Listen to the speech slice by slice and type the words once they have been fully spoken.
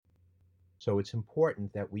So it's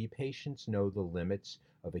important that we patients know the limits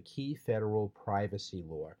of a key federal privacy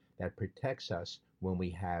law that protects us when we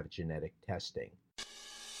have genetic testing.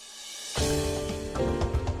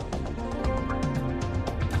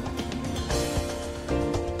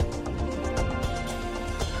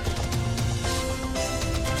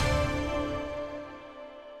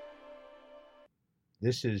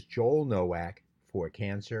 This is Joel Nowak for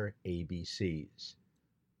Cancer ABCs.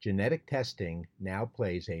 Genetic testing now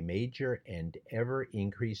plays a major and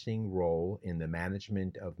ever-increasing role in the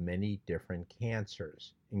management of many different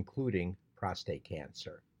cancers, including prostate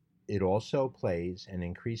cancer. It also plays an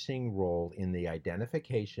increasing role in the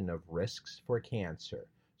identification of risks for cancer,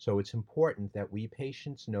 so it's important that we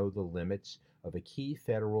patients know the limits of a key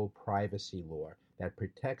federal privacy law that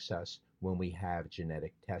protects us when we have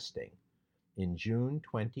genetic testing. In June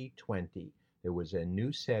 2020, there was a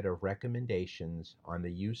new set of recommendations on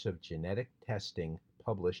the use of genetic testing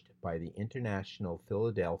published by the International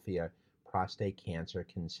Philadelphia Prostate Cancer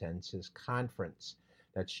Consensus Conference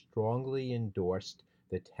that strongly endorsed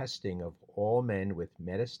the testing of all men with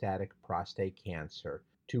metastatic prostate cancer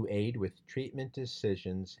to aid with treatment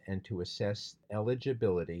decisions and to assess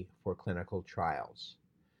eligibility for clinical trials.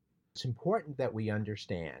 It's important that we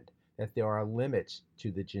understand that there are limits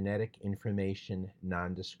to the Genetic Information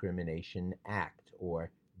Non-Discrimination Act, or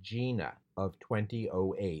GINA, of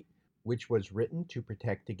 2008, which was written to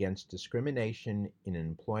protect against discrimination in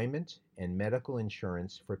employment and medical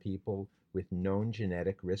insurance for people with known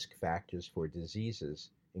genetic risk factors for diseases,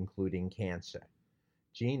 including cancer.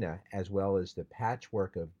 GINA, as well as the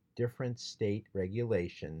patchwork of different state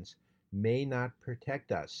regulations, may not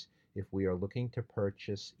protect us if we are looking to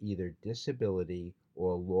purchase either disability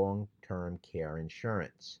or long-term care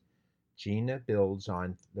insurance. GINA builds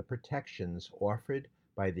on the protections offered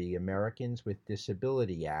by the Americans with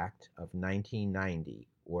Disability Act of 1990,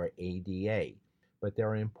 or ADA, but there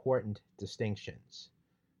are important distinctions.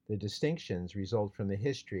 The distinctions result from the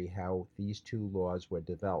history how these two laws were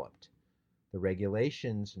developed. The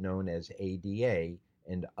regulations known as ADA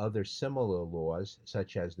and other similar laws,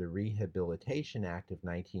 such as the Rehabilitation Act of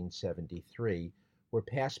 1973, were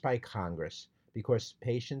passed by Congress because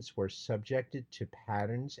patients were subjected to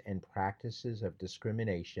patterns and practices of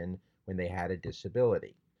discrimination when they had a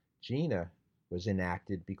disability. GINA was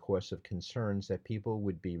enacted because of concerns that people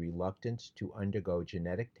would be reluctant to undergo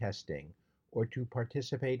genetic testing or to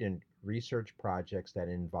participate in research projects that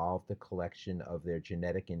involved the collection of their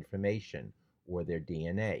genetic information or their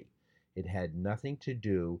DNA. It had nothing to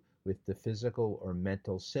do with the physical or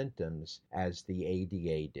mental symptoms as the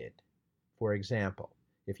ADA did. For example,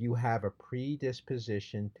 if you have a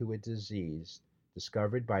predisposition to a disease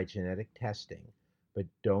discovered by genetic testing, but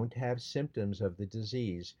don't have symptoms of the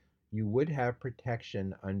disease, you would have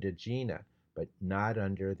protection under GINA, but not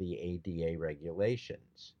under the ADA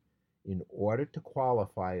regulations. In order to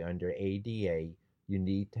qualify under ADA, you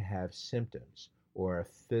need to have symptoms or a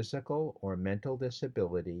physical or mental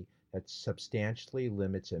disability that substantially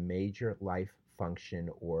limits a major life function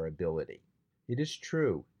or ability. It is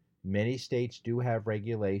true, many states do have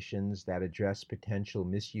regulations that address potential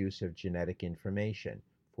misuse of genetic information.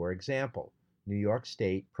 For example, New York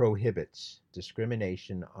State prohibits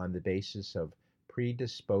discrimination on the basis of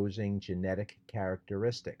predisposing genetic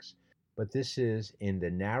characteristics, but this is in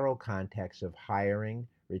the narrow context of hiring,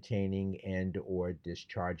 retaining, and/or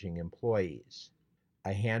discharging employees.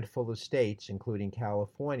 A handful of states, including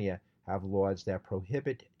California, have laws that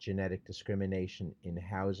prohibit genetic discrimination in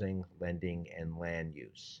housing, lending, and land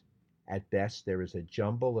use. At best, there is a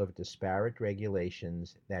jumble of disparate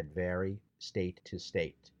regulations that vary state to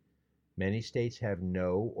state. Many states have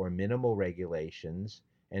no or minimal regulations,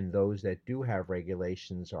 and those that do have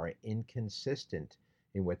regulations are inconsistent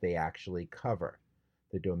in what they actually cover.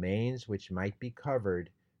 The domains which might be covered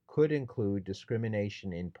could include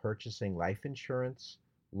discrimination in purchasing life insurance,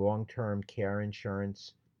 long-term care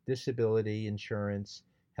insurance, disability insurance,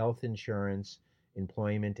 health insurance,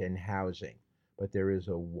 employment, and housing. But there is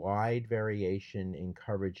a wide variation in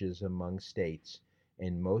coverages among states,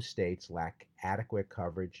 and most states lack adequate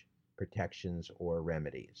coverage, protections, or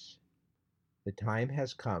remedies. The time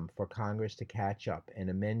has come for Congress to catch up and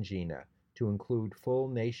amend GINA to include full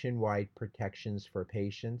nationwide protections for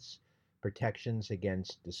patients, protections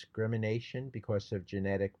against discrimination because of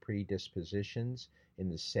genetic predispositions in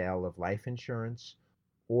the sale of life insurance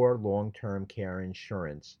or long-term care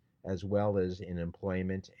insurance, as well as in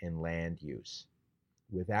employment and land use.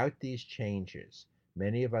 Without these changes,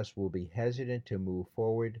 many of us will be hesitant to move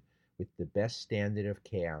forward with the best standard of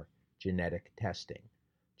care, genetic testing.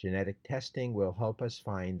 Genetic testing will help us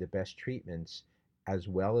find the best treatments as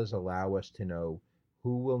well as allow us to know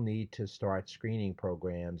Who will need to start screening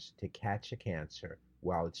programs to catch a cancer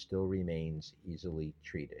while it still remains easily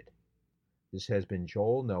treated? This has been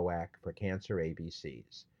Joel Nowak for Cancer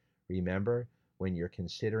ABCs. Remember, when you're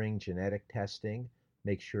considering genetic testing,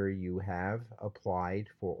 make sure you have applied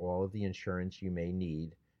for all of the insurance you may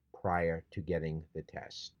need prior to getting the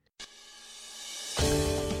test.